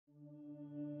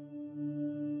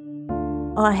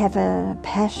I have a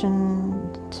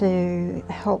passion to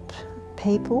help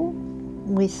people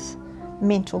with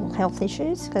mental health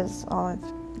issues because I've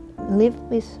lived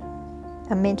with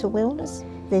a mental illness.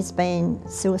 There's been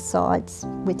suicides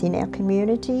within our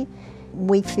community.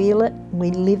 We feel it,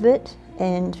 we live it,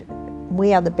 and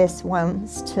we are the best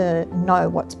ones to know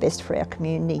what's best for our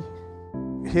community.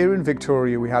 Here in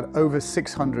Victoria we had over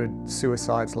 600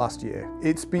 suicides last year.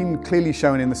 It's been clearly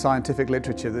shown in the scientific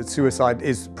literature that suicide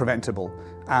is preventable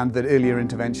and that earlier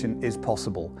intervention is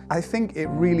possible. I think it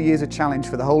really is a challenge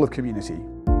for the whole of community.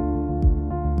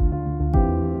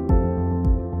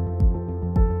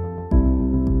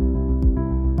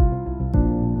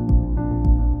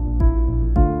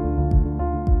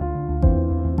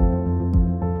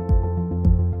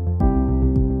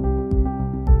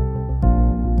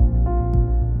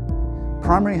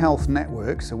 Primary Health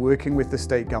Networks are working with the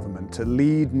state government to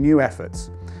lead new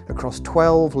efforts across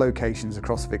 12 locations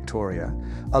across Victoria.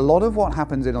 A lot of what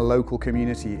happens in a local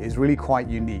community is really quite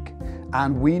unique,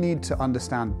 and we need to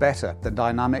understand better the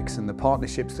dynamics and the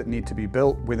partnerships that need to be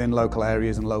built within local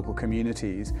areas and local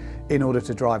communities in order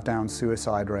to drive down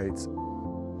suicide rates.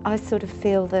 I sort of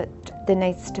feel that there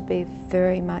needs to be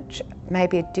very much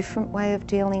maybe a different way of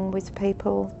dealing with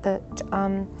people that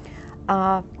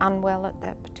are unwell at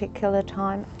that particular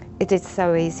time. It is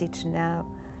so easy to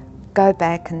now go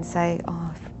back and say,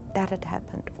 oh, if that had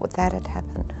happened or that had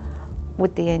happened,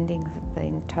 would the ending have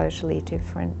been totally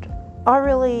different? I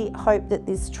really hope that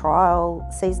this trial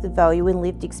sees the value in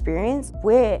lived experience.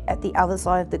 We're at the other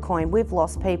side of the coin. We've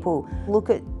lost people. Look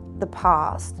at the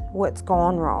past, what's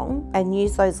gone wrong, and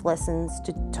use those lessons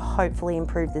to hopefully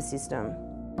improve the system.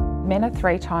 Men are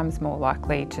 3 times more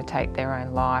likely to take their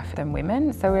own life than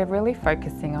women, so we're really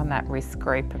focusing on that risk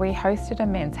group. We hosted a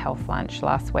men's health lunch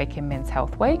last week in Men's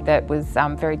Health Week that was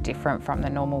very different from the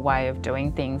normal way of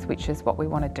doing things, which is what we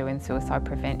want to do in suicide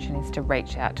prevention, is to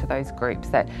reach out to those groups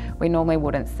that we normally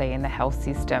wouldn't see in the health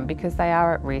system because they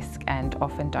are at risk and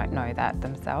often don't know that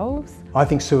themselves. I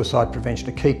think suicide prevention,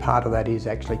 a key part of that is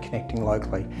actually connecting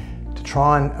locally. To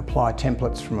try and apply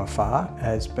templates from afar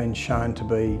has been shown to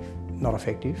be not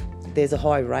effective. There's a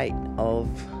high rate of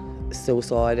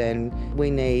suicide and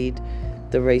we need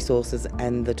the resources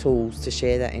and the tools to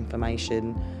share that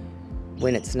information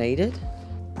when it's needed.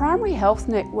 Primary health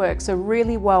networks are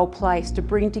really well placed to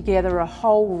bring together a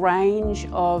whole range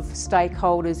of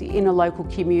stakeholders in a local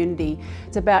community.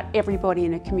 It's about everybody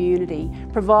in a community,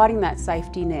 providing that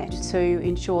safety net to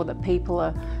ensure that people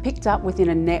are picked up within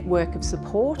a network of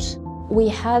support. We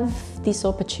have this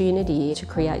opportunity to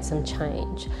create some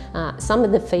change. Some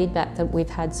of the feedback that we've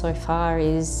had so far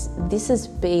is this has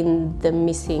been the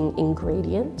missing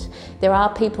ingredient. There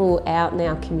are people out in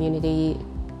our community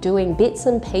doing bits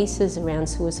and pieces around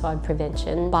suicide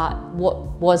prevention, but what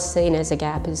was seen as a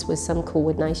gap was some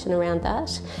coordination around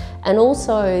that, and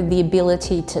also the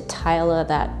ability to tailor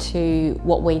that to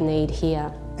what we need here.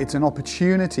 It's an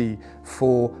opportunity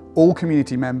for all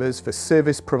community members, for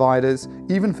service providers,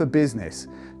 even for business,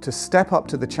 to step up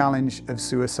to the challenge of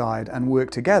suicide and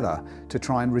work together to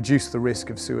try and reduce the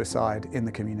risk of suicide in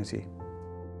the community.